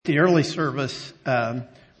The early service,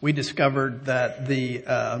 we discovered that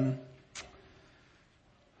the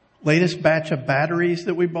latest batch of batteries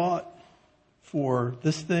that we bought for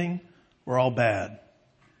this thing were all bad.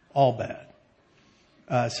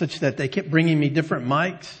 Such that they kept bringing me different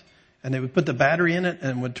mics, and they would put the battery in it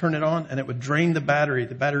and would turn it on, and it would drain the battery.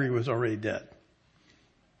 The battery was already dead.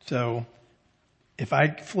 So if I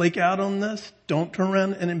flake out on this, don't turn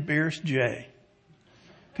around and embarrass Jay,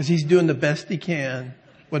 because he's doing the best he can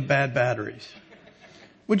with bad batteries.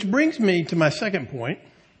 Which brings me to my second point,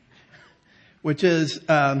 which is,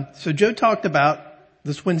 so Joe talked about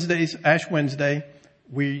this Wednesday's Ash Wednesday.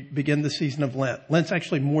 We begin the season of Lent. Lent's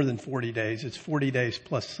actually more than 40 days. It's 40 days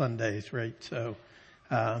plus Sundays, right? So,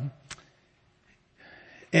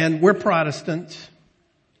 and we're Protestants.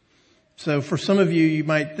 So for some of you, you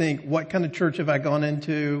might think, what kind of church have I gone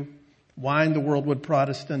into? Why in the world would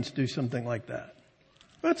Protestants do something like that?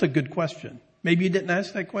 Well, that's a good question. Maybe you didn't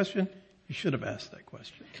ask that question. You should have asked that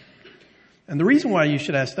question. And the reason why you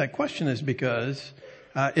should ask that question is because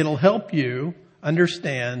it'll help you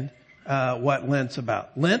understand what Lent's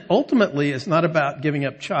about. Lent ultimately is not about giving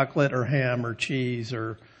up chocolate or ham or cheese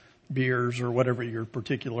or beers or whatever your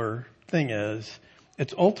particular thing is.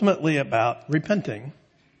 It's ultimately about repenting,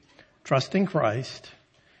 trusting Christ,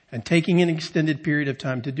 and taking an extended period of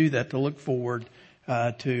time to do that, to look forward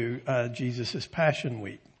to Jesus' Passion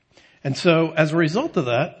Week. And so as a result of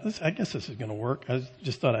that, I guess this is going to work. I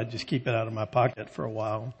just thought I'd just keep it out of my pocket for a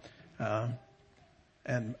while.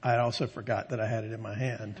 And I also forgot that I had it in my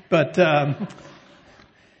hand. But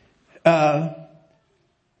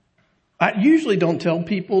I usually don't tell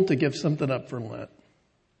people to give something up for Lent,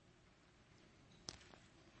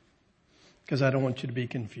 because I don't want you to be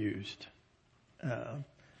confused.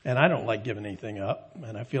 And I don't like giving anything up.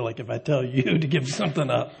 And I feel like if I tell you to give something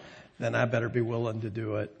up, then I better be willing to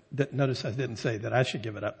do it. Notice I didn't say that I should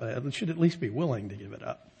give it up, but I should at least be willing to give it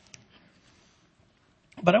up.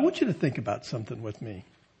 But I want you to think about something with me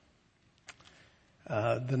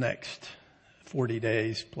the next 40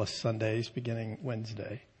 days plus Sundays beginning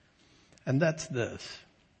Wednesday. And that's this.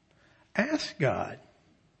 Ask God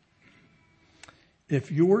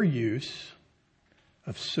if your use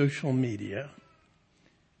of social media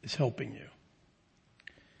is helping you.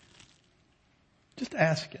 Just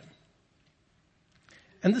ask Him.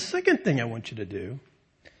 And the second thing I want you to do,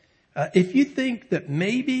 if you think that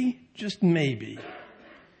maybe, just maybe,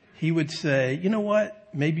 He would say, you know what,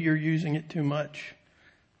 maybe you're using it too much.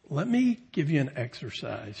 Let me give you an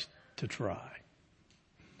exercise to try.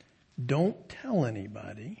 Don't tell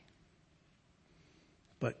anybody,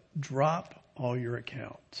 but drop all your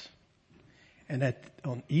accounts. And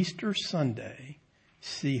on Easter Sunday,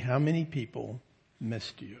 see how many people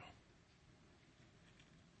missed you.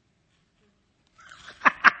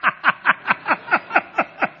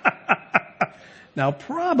 Now,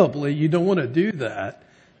 probably you don't want to do that,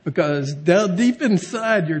 because down deep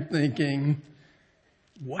inside you're thinking,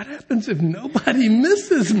 what happens if nobody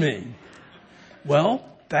misses me? Well,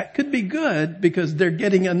 that could be good, because they're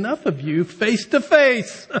getting enough of you face to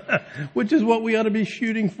face, which is what we ought to be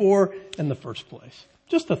shooting for in the first place.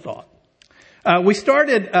 Just a thought. We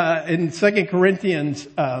started in 2 Corinthians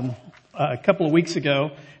a couple of weeks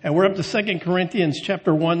ago, and we're up to 2 Corinthians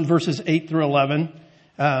chapter 1, verses 8 through 11.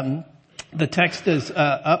 The text is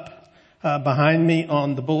up behind me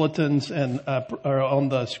on the bulletins and or on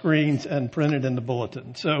the screens and printed in the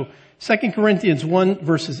bulletin. So 2 Corinthians 1,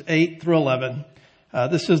 verses 8 through 11.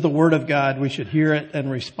 This is the Word of God. We should hear it and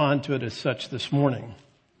respond to it as such this morning.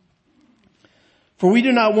 For we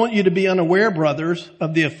do not want you to be unaware, brothers,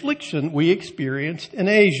 of the affliction we experienced in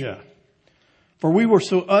Asia. For we were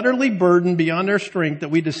so utterly burdened beyond our strength that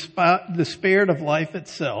we despaired of life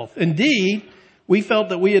itself. Indeed, we felt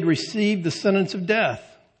that we had received the sentence of death.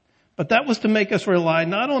 But that was to make us rely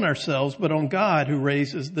not on ourselves, but on God who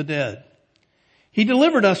raises the dead. He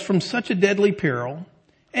delivered us from such a deadly peril,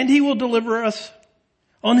 and He will deliver us.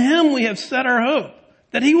 On Him we have set our hope,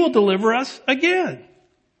 that He will deliver us again.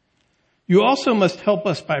 You also must help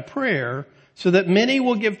us by prayer, so that many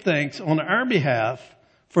will give thanks on our behalf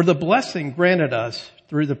for the blessing granted us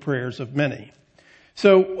through the prayers of many.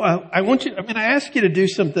 So I'm going to ask you to do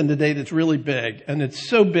something today that's really big, and it's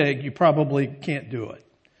so big you probably can't do it.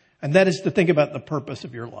 And that is to think about the purpose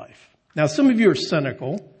of your life. Now, some of you are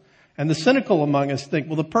cynical, and the cynical among us think,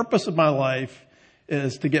 well, the purpose of my life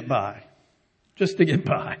is to get by, just to get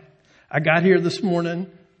by. I got here this morning,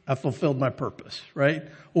 I fulfilled my purpose, right?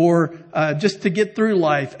 Or just to get through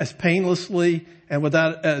life as painlessly and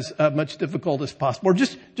without as much difficult as possible, or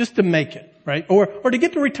just to make it, right? Or to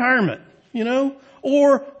get to retirement, you know?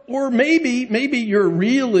 Or maybe you're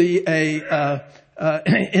really a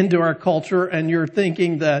into our culture and you're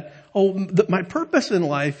thinking that, my purpose in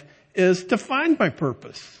life is to find my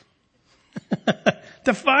purpose,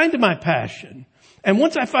 to find my passion. And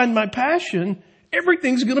once I find my passion,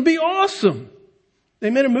 everything's going to be awesome. They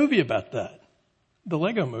made a movie about that. The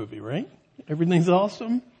Lego movie, right? Everything's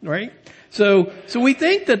awesome, right? So we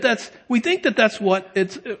think that that's what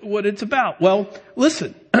it's about. Well,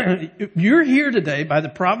 listen, you're here today by the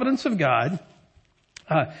providence of God.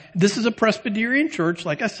 This is a Presbyterian church.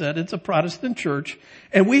 Like I said, it's a Protestant church.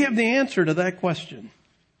 And we have the answer to that question.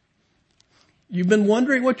 You've been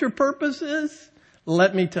wondering what your purpose is?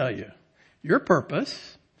 Let me tell you. Your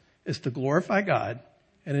purpose is to glorify God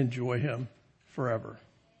and enjoy Him forever.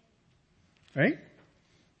 Right?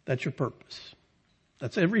 That's your purpose.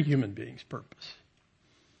 That's every human being's purpose.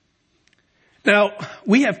 Now,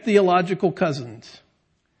 we have theological cousins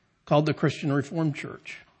called the Christian Reformed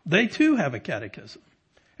Church. They too have a catechism.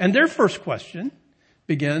 And their first question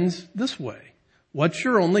begins this way. What's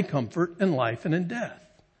your only comfort in life and in death?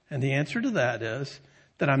 And the answer to that is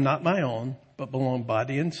that I'm not my own, but belong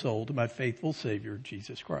body and soul to my faithful Savior,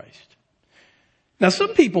 Jesus Christ. Now,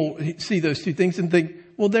 some people see those two things and think,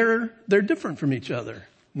 well, they're different from each other.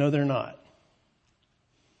 No, they're not.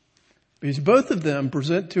 Because both of them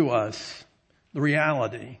present to us the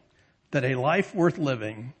reality that a life worth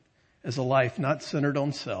living is a life not centered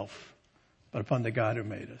on self, but upon the God who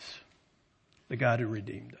made us, the God who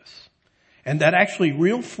redeemed us. And that actually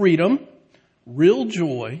real freedom, real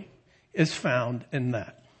joy is found in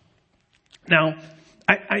that. Now,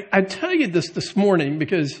 I tell you this morning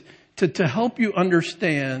because to help you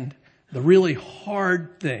understand the really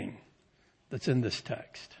hard thing that's in this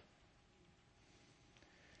text.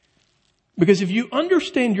 Because if you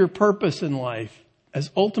understand your purpose in life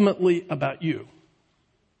as ultimately about you,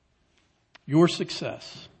 your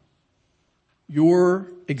success, your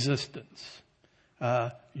existence,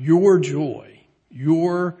 your joy,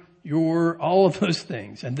 your all of those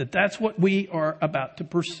things, and that's what we are about to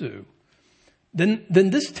pursue, then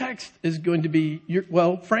this text is going to be,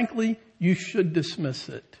 frankly, you should dismiss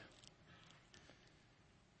it.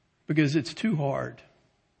 Because it's too hard.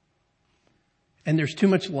 And there's too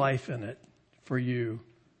much life in it for you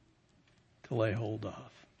to lay hold of.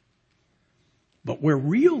 But where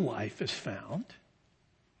real life is found,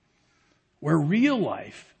 where real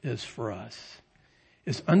life is for us,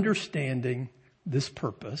 is understanding this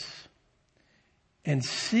purpose and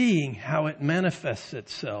seeing how it manifests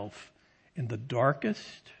itself in the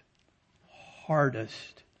darkest,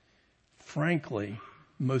 hardest, frankly,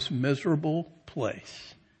 most miserable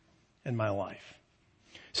place in my life.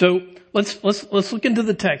 So let's look into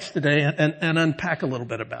the text today and unpack a little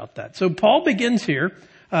bit about that. So Paul begins here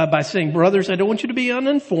by saying, brothers, I don't want you to be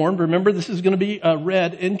uninformed. Remember, this is going to be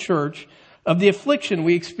read in church of the affliction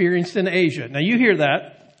we experienced in Asia. Now you hear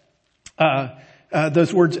that,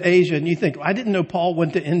 those words Asia, and you think, I didn't know Paul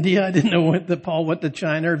went to India. I didn't know that Paul went to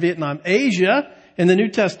China or Vietnam. Asia in the New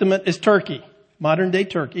Testament is Turkey, modern day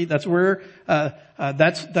Turkey. That's where,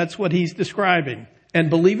 that's what he's describing. And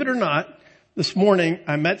believe it or not, this morning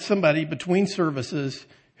I met somebody between services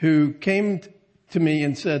who came to me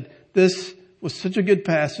and said, this was such a good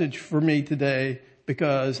passage for me today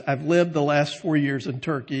because I've lived the last 4 years in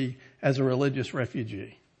Turkey as a religious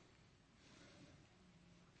refugee.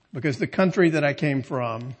 Because the country that I came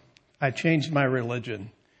from, I changed my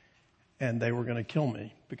religion and they were going to kill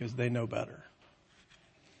me because they know better.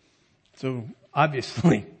 So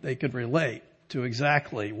obviously they could relate to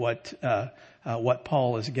exactly what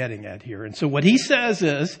Paul is getting at here. And so what he says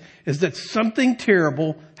is that something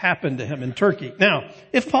terrible happened to him in Turkey. Now,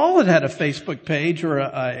 if Paul had had a Facebook page or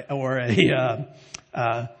a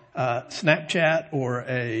Snapchat or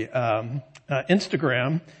a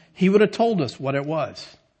Instagram, he would have told us what it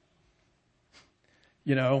was.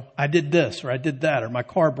 You know, I did this or I did that or my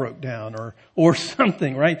car broke down or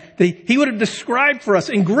something, right? He would have described for us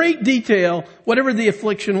in great detail whatever the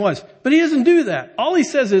affliction was. But he doesn't do that. All he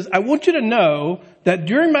says is, I want you to know that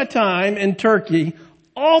during my time in Turkey,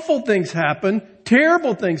 awful things happened,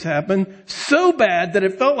 terrible things happened, so bad that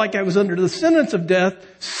it felt like I was under the sentence of death,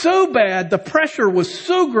 so bad, the pressure was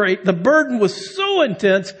so great, the burden was so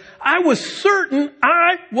intense, I was certain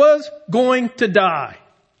I was going to die.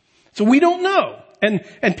 So we don't know.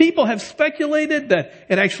 And people have speculated that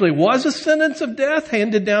it actually was a sentence of death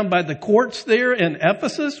handed down by the courts there in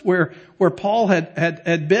Ephesus where Paul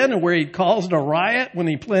had been and where he caused a riot when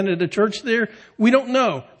he planted a church there. We don't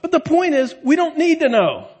know. But the point is, we don't need to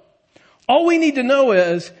know. All we need to know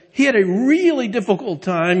is he had a really difficult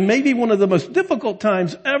time, maybe one of the most difficult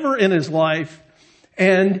times ever in his life.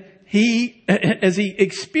 And as he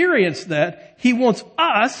experienced that, he wants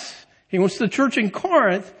us, He wants the church in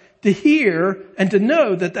Corinth to hear and to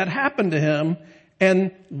know that that happened to him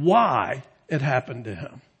and why it happened to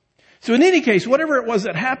him. So in any case, whatever it was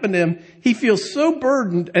that happened to him, he feels so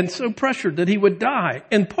burdened and so pressured that he would die.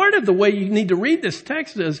 And part of the way you need to read this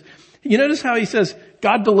text is, you notice how he says,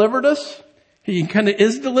 God delivered us? He kind of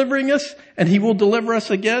is delivering us, and he will deliver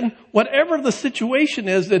us again. Whatever the situation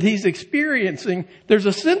is that he's experiencing, there's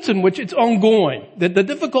a sense in which it's ongoing. That the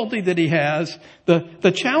difficulty that he has,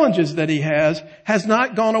 the challenges that he has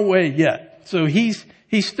not gone away yet. So he's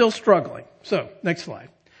still struggling. So, next slide.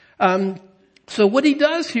 So what he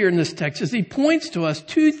does here in this text is he points to us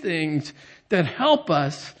two things that help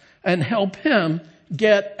us and help him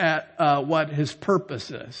get at what his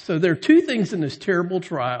purpose is. So there are two things in this terrible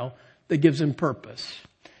trial that gives him purpose.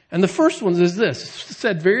 And the first one is this,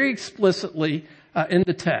 said very explicitly in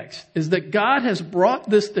the text, is that God has brought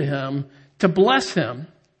this to him to bless him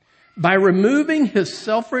by removing his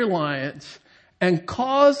self-reliance and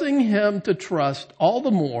causing him to trust all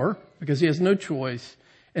the more, because he has no choice,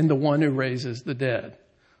 in the one who raises the dead.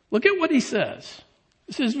 Look at what he says.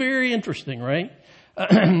 This is very interesting, right?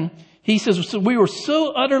 He says, so we were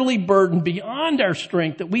so utterly burdened beyond our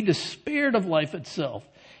strength that we despaired of life itself.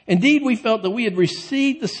 Indeed, we felt that we had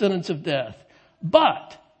received the sentence of death.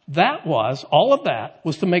 But all of that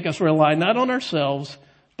was to make us rely not on ourselves,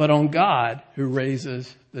 but on God who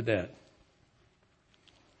raises the dead.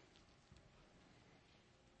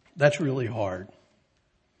 That's really hard.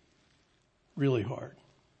 Really hard.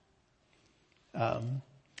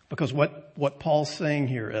 Because what Paul's saying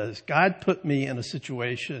here is, God put me in a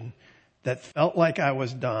situation that felt like I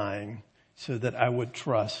was dying so that I would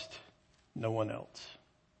trust no one else.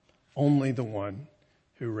 Only the one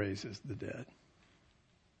who raises the dead.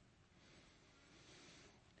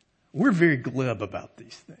 We're very glib about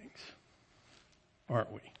these things,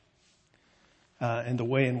 aren't we? And the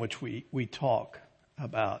way in which we talk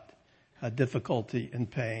about difficulty and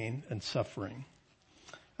pain and suffering.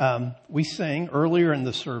 We sang earlier in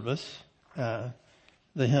the service the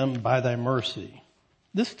hymn, By Thy Mercy.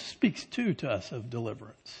 This speaks too to us of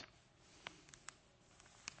deliverance.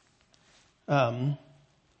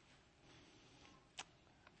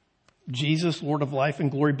 Jesus, Lord of life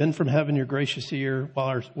and glory, bend from heaven your gracious ear, while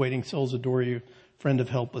our waiting souls adore you, friend of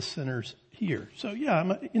helpless sinners, here. So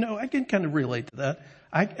yeah, I can kind of relate to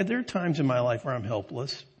that. There are times in my life where I'm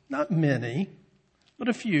helpless. Not many, but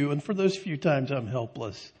a few. And for those few times I'm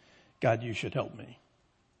helpless, God, you should help me.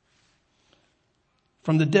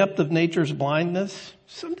 From the depth of nature's blindness,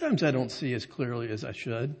 sometimes I don't see as clearly as I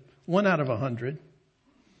should. 1 out of 100.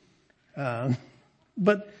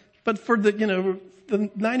 But for the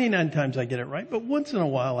 99 times I get it right, but once in a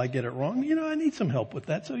while I get it wrong. I need some help with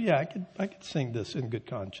that. So yeah, I could sing this in good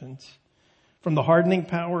conscience. From the hardening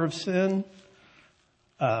power of sin,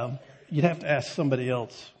 you'd have to ask somebody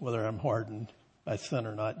else whether I'm hardened by sin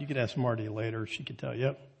or not. You could ask Marty later. She could tell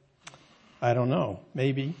you. I don't know.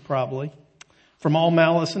 Maybe, probably. From all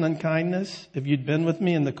malice and unkindness. If you'd been with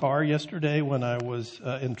me in the car yesterday when I was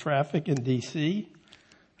in traffic in D.C.,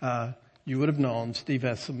 you would have known Steve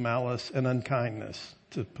has some malice and unkindness,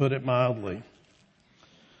 to put it mildly.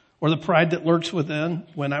 Or the pride that lurks within.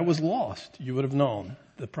 When I was lost, you would have known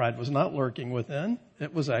the pride was not lurking within.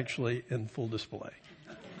 It was actually in full display.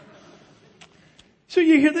 So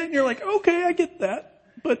you hear that and you're like, okay, I get that.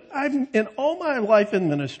 But in all my life in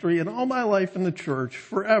ministry and all my life in the church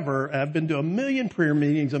forever, I've been to 1 million prayer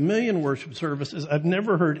meetings, 1 million worship services. I've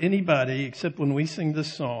never heard anybody, except when we sing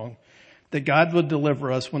this song, that God would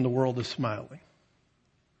deliver us when the world is smiling.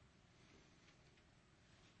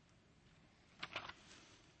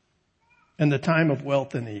 In the time of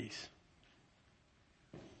wealth and ease.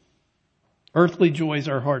 Earthly joys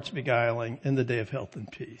our hearts beguiling in the day of health and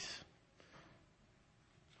peace.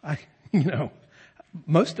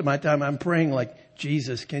 Most of my time I'm praying like,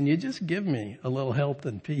 Jesus, can you just give me a little health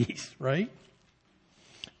and peace, right?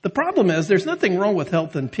 The problem is there's nothing wrong with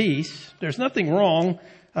health and peace. There's nothing wrong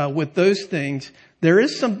with those things. There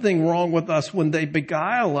is something wrong with us when they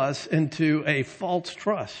beguile us into a false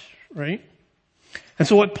trust, right? And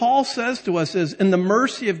so what Paul says to us is, in the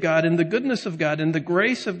mercy of God, in the goodness of God, in the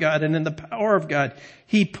grace of God, and in the power of God,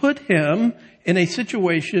 he put him in a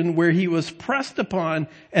situation where he was pressed upon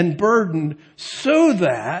and burdened so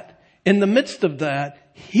that in the midst of that,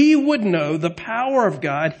 he would know the power of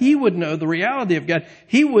God. He would know the reality of God.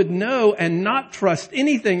 He would know and not trust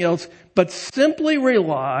anything else, but simply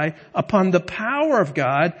rely upon the power of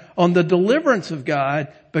God, on the deliverance of God,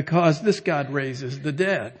 because this God raises the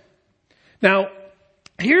dead. Now,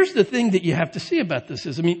 here's the thing that you have to see about this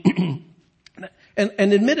is, and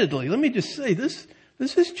admittedly, let me just say this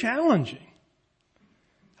is challenging.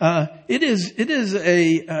 It's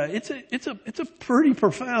a pretty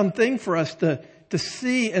profound thing for us to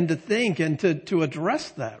see and to think and to address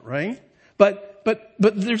that, right? But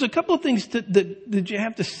there's a couple of things that you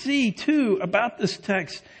have to see too about this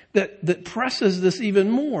text that presses this even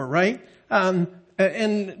more, right?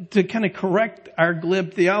 And to kind of correct our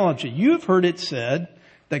glib theology. You've heard it said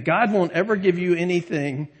that God won't ever give you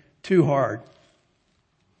anything too hard.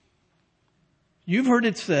 You've heard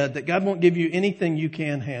it said that God won't give you anything you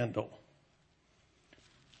can't handle.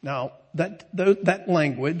 Now, that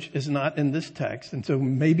language is not in this text. And so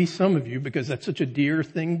maybe some of you, because that's such a dear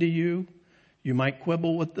thing to you, you might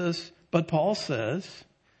quibble with this. But Paul says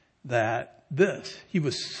that he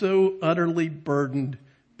was so utterly burdened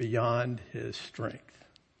beyond his strength.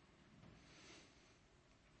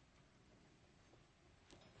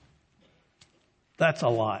 That's a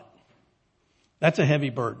lot. That's a heavy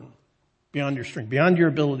burden. Beyond your strength, beyond your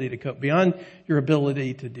ability to cope, beyond your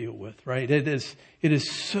ability to deal with, right? It is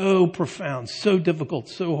so profound, so difficult,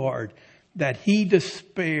 so hard that he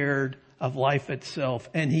despaired of life itself,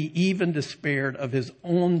 and he even despaired of his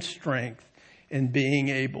own strength in being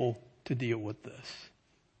able to deal with this.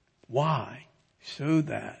 Why? So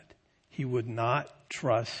that he would not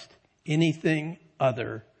trust anything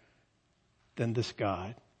other than this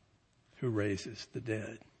God who raises the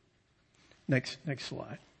dead. Next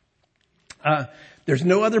slide. There's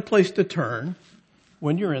no other place to turn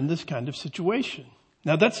when you're in this kind of situation.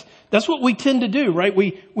 Now that's what we tend to do, right?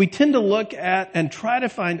 We tend to look at and try to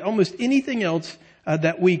find almost anything else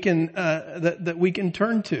that we can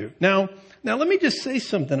turn to. Now let me just say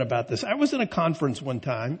something about this. I was in a conference one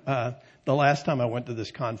time, the last time I went to this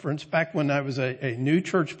conference, back when I was a new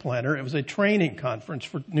church planter. It was a training conference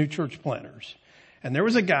for new church planters. And there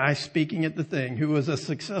was a guy speaking at the thing who was a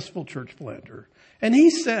successful church planter. And he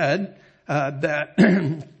said that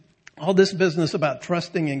all this business about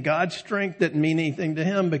trusting in God's strength didn't mean anything to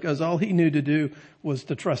him, because all he knew to do was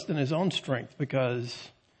to trust in his own strength, because,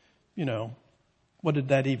 what did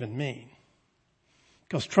that even mean?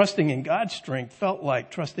 Because trusting in God's strength felt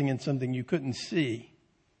like trusting in something you couldn't see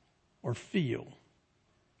or feel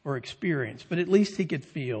or experience. But at least he could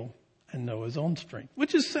feel and know his own strength,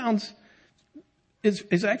 which is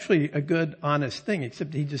actually a good, honest thing,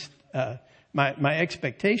 except he just... My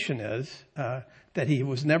expectation is that he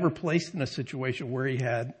was never placed in a situation where he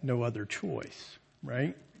had no other choice,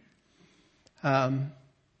 right? But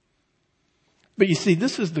you see,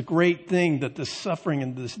 this is the great thing that this suffering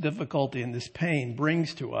and this difficulty and this pain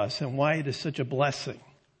brings to us, and why it is such a blessing.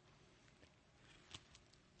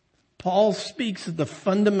 Paul speaks of the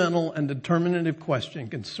fundamental and determinative question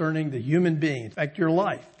concerning the human being, in fact, your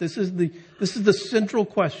life. This is the central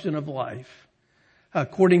question of life.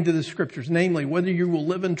 According to the scriptures, namely, whether you will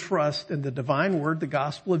live in trust in the divine word, the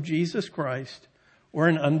gospel of Jesus Christ, or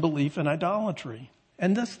in unbelief and idolatry.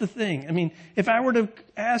 And that's the thing. I mean, if I were to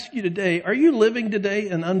ask you today, are you living today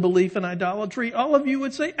in unbelief and idolatry? All of you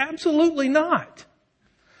would say, absolutely not.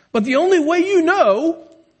 But the only way you know,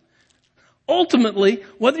 ultimately,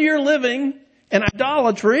 whether you're living in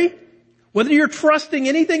idolatry, whether you're trusting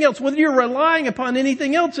anything else, whether you're relying upon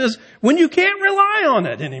anything else, is when you can't rely on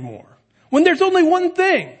it anymore. When there's only one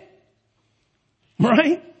thing,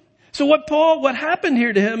 right? So what happened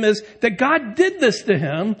here to him is that God did this to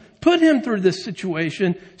him, put him through this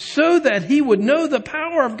situation so that he would know the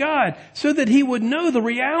power of God, so that he would know the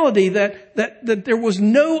reality that there was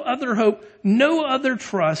no other hope, no other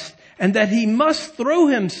trust, and that he must throw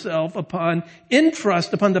himself in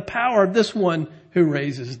trust upon the power of this one who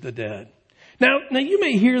raises the dead. Now you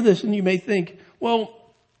may hear this and you may think,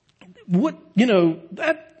 well,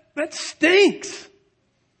 that stinks.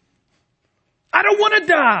 I don't want to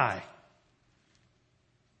die.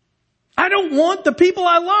 I don't want the people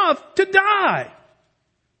I love to die.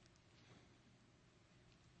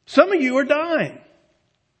 Some of you are dying.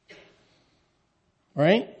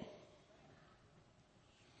 Right?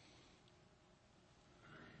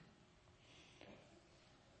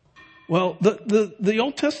 Well, the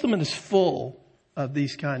Old Testament is full of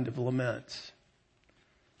these kind of laments.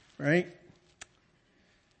 Right?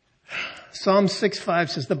 Psalm 6:5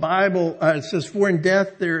 says, the Bible says, for in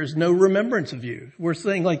death there is no remembrance of you. We're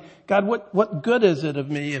saying, like, God, what good is it of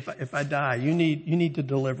me if I die? You need to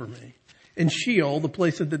deliver me. In Sheol, the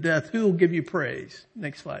place of the death, who will give you praise?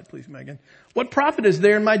 Next slide, please, Megan. What profit is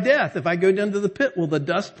there in my death? If I go down to the pit, will the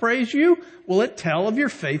dust praise you? Will it tell of your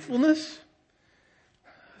faithfulness?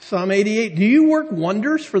 Psalm 88, do you work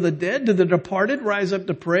wonders for the dead? Do the departed rise up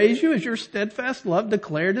to praise you? Is your steadfast love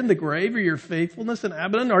declared in the grave, or your faithfulness in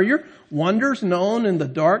Abaddon? Are your wonders known in the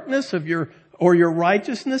darkness or your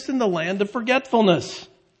righteousness in the land of forgetfulness?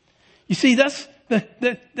 You see, that's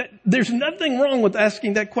That there's nothing wrong with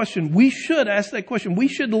asking that question. We should ask that question. We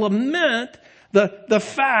should lament the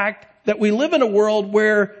fact that we live in a world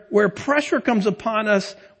where pressure comes upon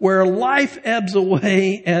us, where life ebbs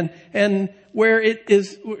away, and where it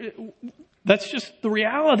is, that's just the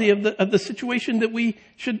reality of the situation that we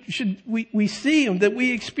we see and that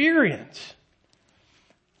we experience.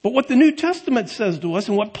 But what the New Testament says to us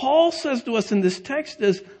and what Paul says to us in this text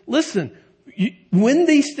is, listen, when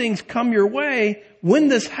these things come your way, when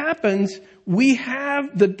this happens, we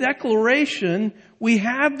have the declaration, we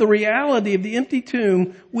have the reality of the empty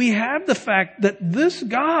tomb, we have the fact that this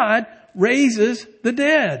God raises the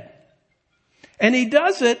dead. And He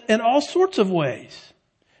does it in all sorts of ways.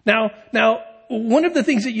 Now, one of the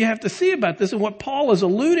things that you have to see about this, and what Paul is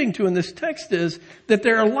alluding to in this text, is that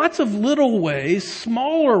there are lots of little ways,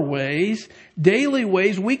 smaller ways, daily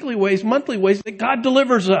ways, weekly ways, monthly ways that God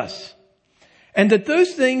delivers us. And that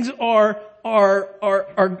those things are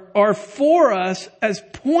for us as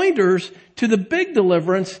pointers to the big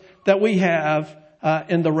deliverance that we have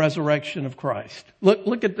in the resurrection of Christ.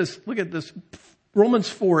 Look at this. Look at this. Romans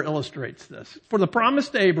 4 illustrates this. For the promise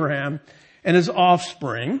to Abraham and his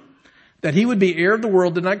offspring, that he would be heir of the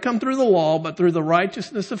world, did not come through the law, but through the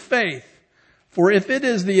righteousness of faith. For if it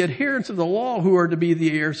is the adherents of the law who are to be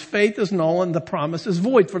the heirs, faith is null and the promise is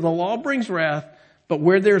void. For the law brings wrath, but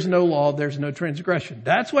where there's no law, there's no transgression.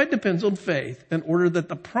 That's why it depends on faith, in order that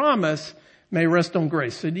the promise may rest on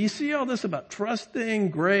grace. So do you see all this about trusting,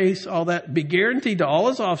 grace, all that? Be guaranteed to all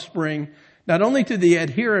his offspring, not only to the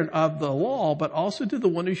adherent of the law, but also to the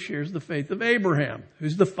one who shares the faith of Abraham,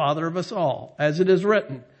 who's the father of us all. As it is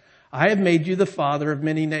written, I have made you the father of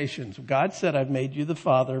many nations. God said, I've made you the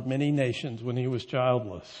father of many nations when he was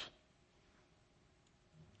childless.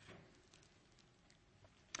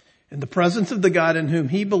 In the presence of the God in whom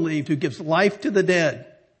he believed, who gives life to the dead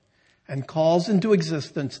and calls into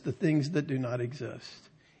existence the things that do not exist.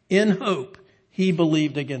 In hope, he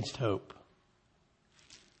believed against hope,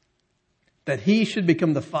 that he should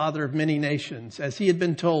become the father of many nations. As he had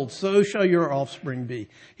been told, so shall your offspring be.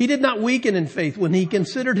 He did not weaken in faith when he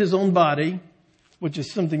considered his own body, which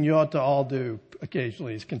is something you ought to all do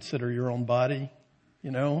occasionally, is consider your own body,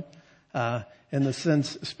 in the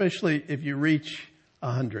sense, especially if you reach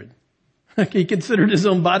 100. He considered his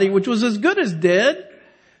own body, which was as good as dead,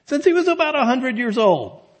 since he was about 100 years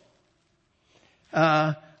old.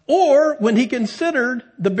 Or when he considered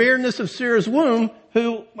the barrenness of Sarah's womb,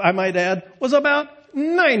 who, I might add, was about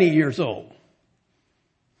 90 years old.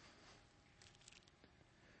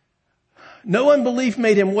 No unbelief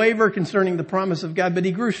made him waver concerning the promise of God, but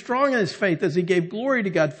he grew strong in his faith as he gave glory to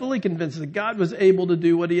God, fully convinced that God was able to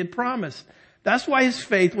do what he had promised. That's why his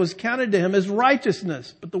faith was counted to him as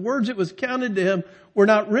righteousness. But the words it was counted to him were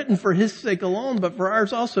not written for his sake alone, but for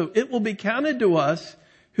ours also. It will be counted to us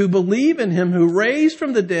who believe in him who raised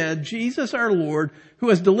from the dead Jesus our Lord, who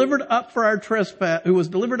was delivered up for our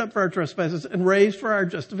trespasses and raised for our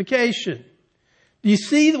justification. Do you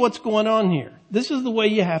see what's going on here? This is the way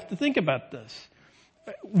you have to think about this.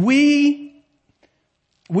 We've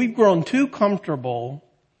grown too comfortable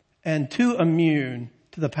and too immune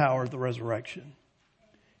to the power of the resurrection.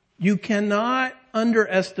 You cannot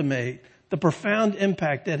underestimate the profound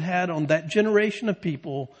impact it had on that generation of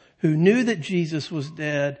people who knew that Jesus was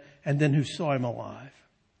dead and then who saw him alive.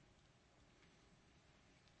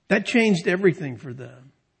 That changed everything for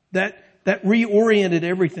them. That reoriented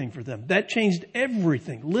everything for them. That changed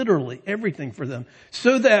everything, literally everything for them.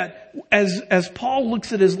 So that as Paul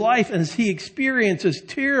looks at his life, as he experiences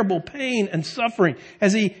terrible pain and suffering,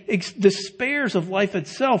 as he despairs of life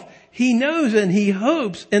itself, he knows and he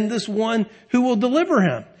hopes in this one who will deliver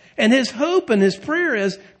him. And his hope and his prayer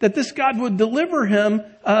is that this God would deliver him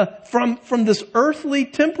from this earthly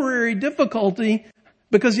temporary difficulty,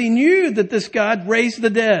 because he knew that this God raised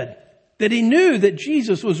the dead. That he knew that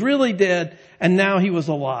Jesus was really dead and now he was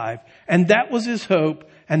alive. And that was his hope,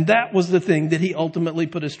 and that was the thing that he ultimately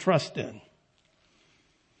put his trust in.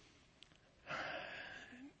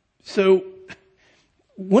 So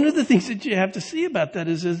one of the things that you have to see about that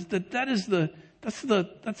is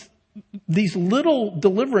that's these little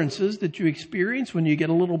deliverances that you experience when you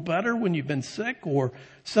get a little better, when you've been sick or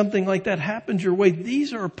something like that happens your way.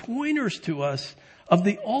 These are pointers to us of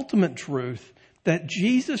the ultimate truth that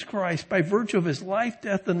Jesus Christ, by virtue of his life,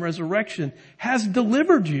 death, and resurrection, has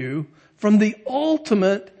delivered you from the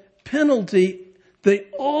ultimate penalty, the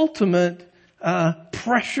ultimate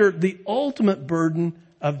pressure, the ultimate burden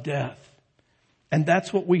of death. And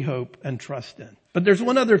that's what we hope and trust in. But there's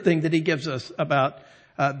one other thing that he gives us about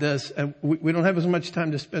this, and we don't have as much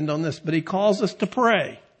time to spend on this, but he calls us to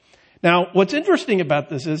pray. Now, what's interesting about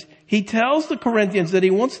this is he tells the Corinthians that he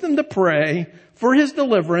wants them to pray for his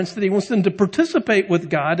deliverance, that he wants them to participate with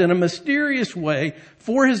God in a mysterious way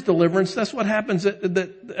for his deliverance. That's what happens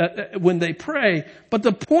when they pray. But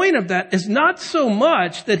the point of that is not so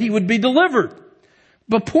much that he would be delivered.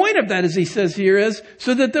 The point of that, as he says here, is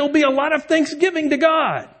so that there'll be a lot of thanksgiving to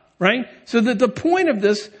God, right? So that the point of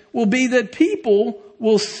this will be that people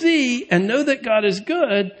will see and know that God is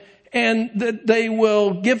good, and that they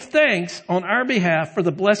will give thanks on our behalf for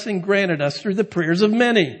the blessing granted us through the prayers of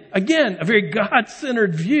many. Again, a very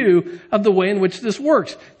God-centered view of the way in which this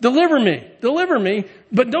works. Deliver me,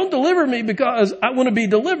 but don't deliver me because I want to be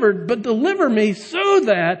delivered, but deliver me so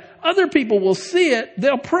that other people will see it,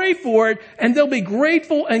 they'll pray for it, and they'll be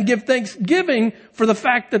grateful and give thanksgiving for the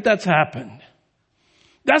fact that that's happened.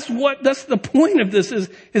 That's the point of this is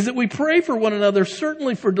that we pray for one another,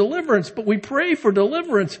 certainly for deliverance, but we pray for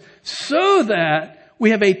deliverance so that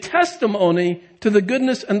we have a testimony to the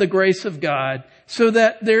goodness and the grace of God, so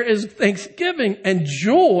that there is thanksgiving and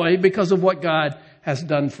joy because of what God has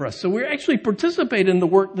done for us. So we actually participate in the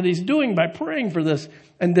work that he's doing by praying for this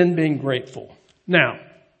and then being grateful. Now,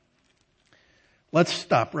 let's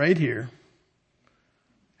stop right here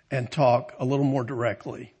and talk a little more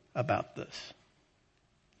directly about this.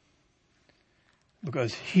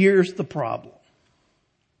 Because here's the problem.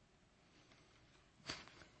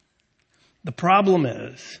 The problem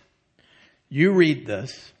is, you read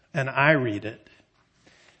this, and I read it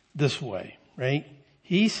this way, right?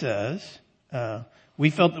 He says,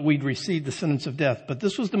 we felt that we'd received the sentence of death, but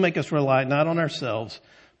this was to make us rely not on ourselves,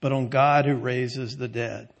 but on God who raises the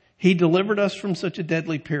dead. He delivered us from such a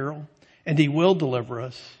deadly peril, and he will deliver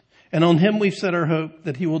us. And on him we've set our hope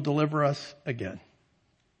that he will deliver us again.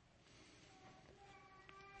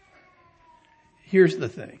 Here's the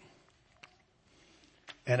thing,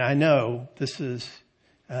 and I know this is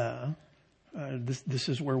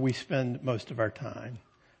where we spend most of our time.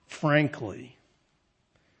 Frankly,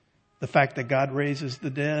 the fact that God raises the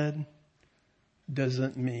dead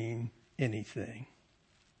doesn't mean anything.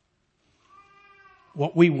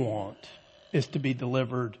 What we want is to be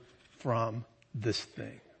delivered from this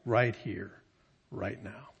thing right here, right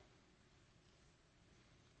now.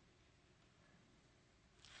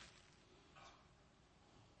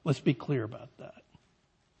 Let's be clear about that.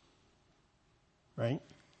 Right?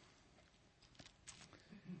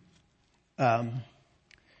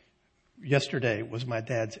 Yesterday was my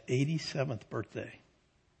dad's 87th birthday.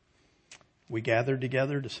 We gathered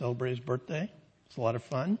together to celebrate his birthday. It was a lot of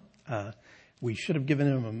fun. We should have given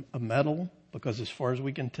him a medal because as far as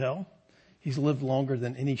we can tell, he's lived longer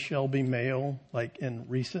than any Shelby male, like in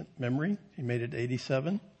recent memory. He made it to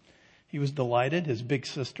 87. He was delighted. His big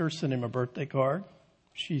sister sent him a birthday card.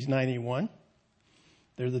 She's 91.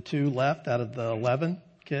 They're the two left out of the 11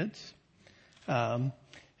 kids.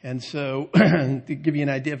 And so to give you an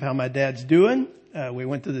idea of how my dad's doing, we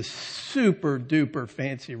went to this super duper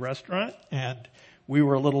fancy restaurant, and we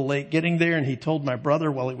were a little late getting there, and he told my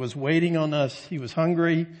brother while he was waiting on us, he was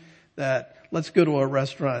hungry, that let's go to a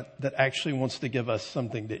restaurant that actually wants to give us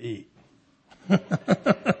something to eat.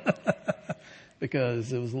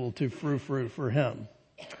 Because it was a little too frou-frou for him.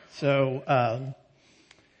 So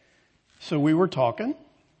we were talking,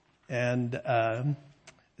 and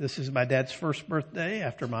this is my dad's first birthday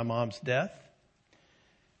after my mom's death.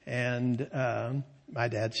 And my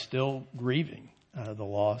dad's still grieving the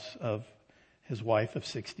loss of his wife of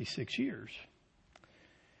 66 years.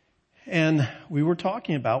 And we were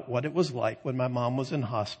talking about what it was like when my mom was in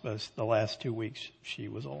hospice the last 2 weeks she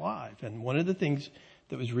was alive. And one of the things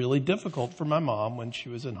that was really difficult for my mom when she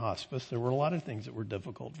was in hospice, there were a lot of things that were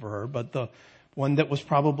difficult for her, but the one that was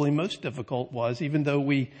probably most difficult was, even though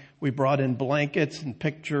we brought in blankets and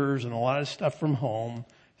pictures and a lot of stuff from home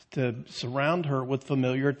to surround her with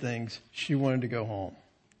familiar things, she wanted to go home.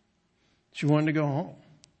 She wanted to go home.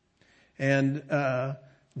 And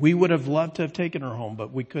we would have loved to have taken her home,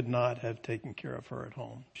 but we could not have taken care of her at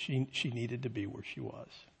home. She needed to be where she was.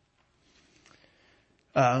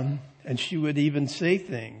 And she would even say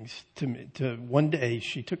things to me. One day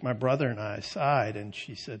she took my brother and I aside and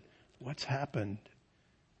she said, "What's happened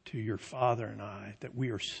to your father and I that we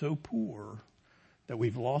are so poor that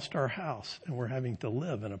we've lost our house and we're having to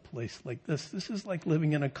live in a place like this? This is like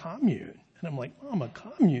living in a commune." And I'm like, "Mom, a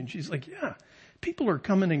commune?" She's like, "Yeah, people are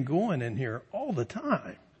coming and going in here all the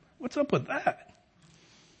time. What's up with that?"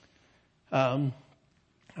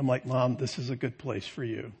 I'm like, "Mom, this is a good place for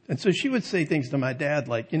you." And so she would say things to my dad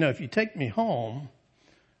like, "If you take me home,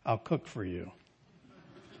 I'll cook for you.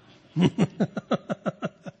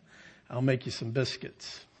 I'll make you some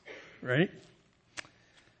biscuits," right?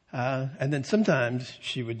 And then sometimes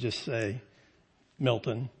she would just say,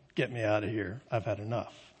 Milton, get me out of here. I've had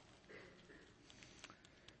enough.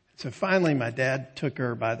 So finally, my dad took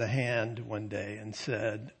her by the hand one day and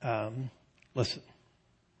said, listen,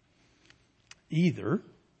 either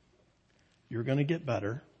you're going to get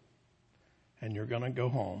better and you're going to go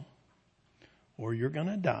home, or you're going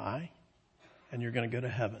to die and you're going to go to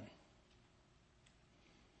heaven.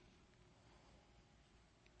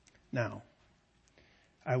 Now,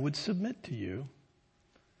 I would submit to you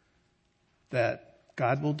that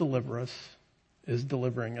God will deliver us, is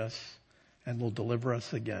delivering us, and will deliver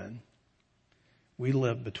us again. We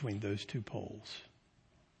live between those two poles.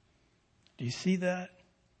 Do you see that?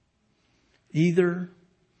 Either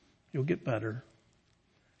you'll get better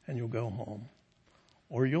and you'll go home,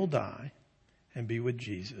 or you'll die and be with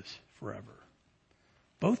Jesus forever.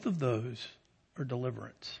 Both of those are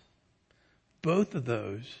deliverance. Both of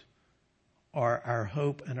those are our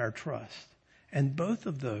hope and our trust. And both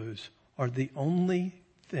of those are the only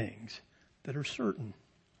things that are certain.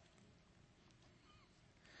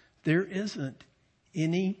 There isn't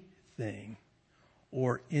anything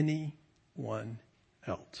or anyone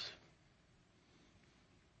else.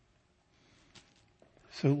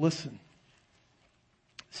 So listen,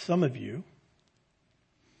 some of you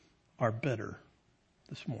are bitter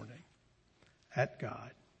this morning at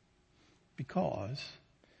God because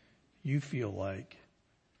you feel like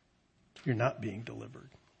you're not being delivered,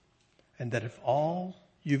 and that if all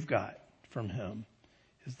you've got from him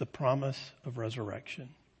is the promise of resurrection,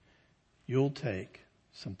 you'll take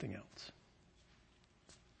something else.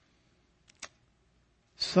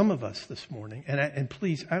 Some of us this morning, and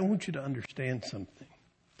please, I want you to understand something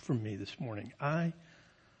from me this morning. As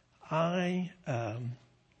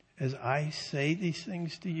I say these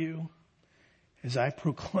things to you, as I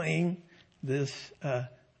proclaim this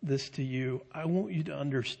to you, I want you to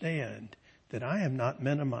understand that I am not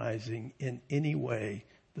minimizing in any way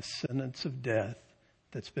the sentence of death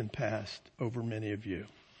that's been passed over many of you.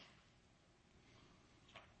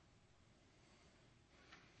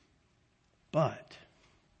 But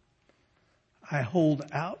I hold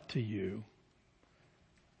out to you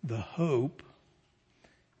the hope,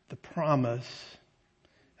 the promise,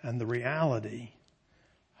 and the reality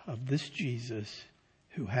of this Jesus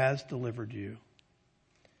who has delivered you,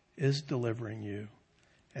 is delivering you,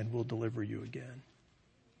 and will deliver you again.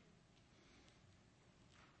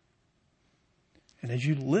 And as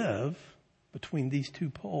you live between these two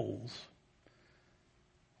poles,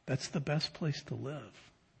 that's the best place to live.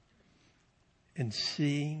 In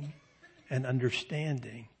seeing and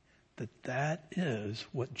understanding that is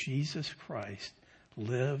what Jesus Christ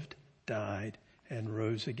lived, died, and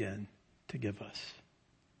rose again to give us.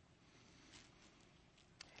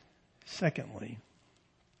 Secondly,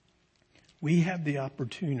 we have the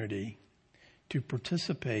opportunity to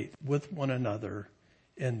participate with one another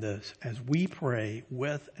in this as we pray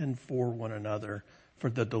with and for one another for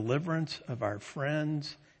the deliverance of our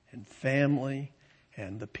friends and family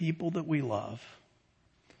and the people that we love,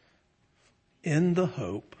 in the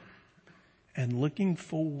hope and looking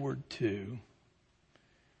forward to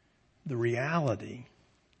the reality,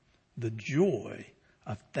 the joy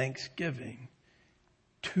of thanksgiving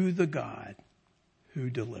to the God who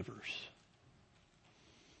delivers.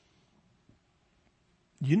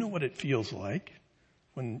 You know what it feels like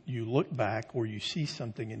when you look back or you see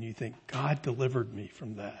something and you think, God delivered me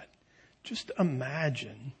from that. Just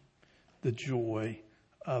imagine the joy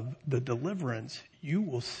of the deliverance you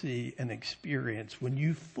will see and experience when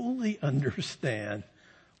you fully understand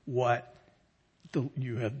what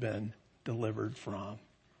you have been delivered from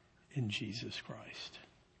in Jesus Christ.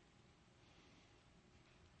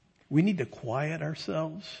 We need to quiet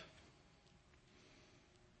ourselves.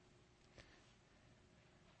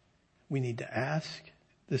 We need to ask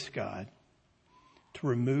this God to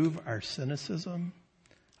remove our cynicism,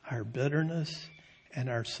 our bitterness, and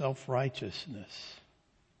our self-righteousness.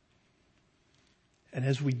 And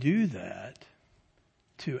as we do that,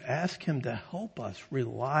 to ask him to help us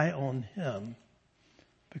rely on him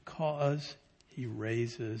because he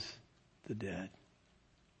raises the dead.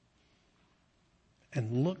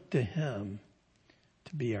 And look to him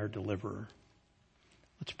to be our deliverer.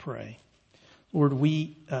 Let's pray. Lord,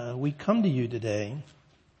 we come to you today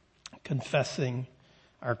confessing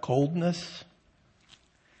our coldness,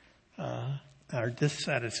 our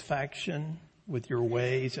dissatisfaction with your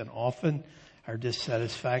ways, and often our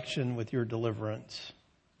dissatisfaction with your deliverance.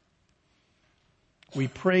 We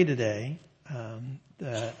pray today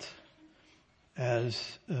that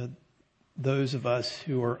as those of us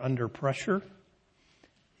who are under pressure,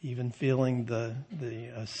 even feeling the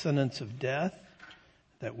sentence of death,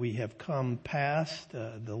 that we have come past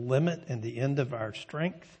the limit and the end of our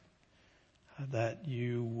strength, that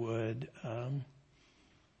you would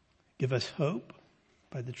give us hope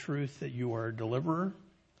by the truth that you are a deliverer,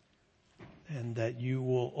 and that you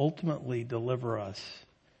will ultimately deliver us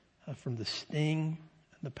from the sting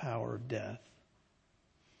and the power of death.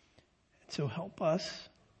 And so help us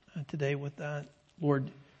today with that.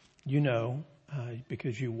 Lord, you know,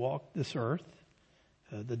 because you walked this earth,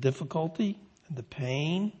 the difficulty and the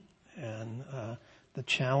pain and the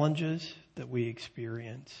challenges that we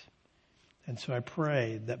experience. And so I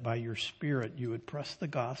pray that by your Spirit you would press the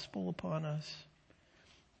gospel upon us,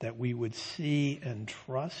 that we would see and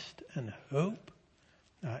trust and hope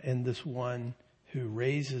in this one who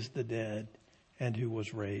raises the dead and who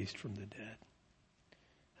was raised from the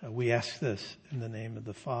dead. We ask this in the name of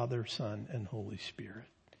the Father, Son, and Holy Spirit.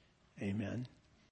 Amen.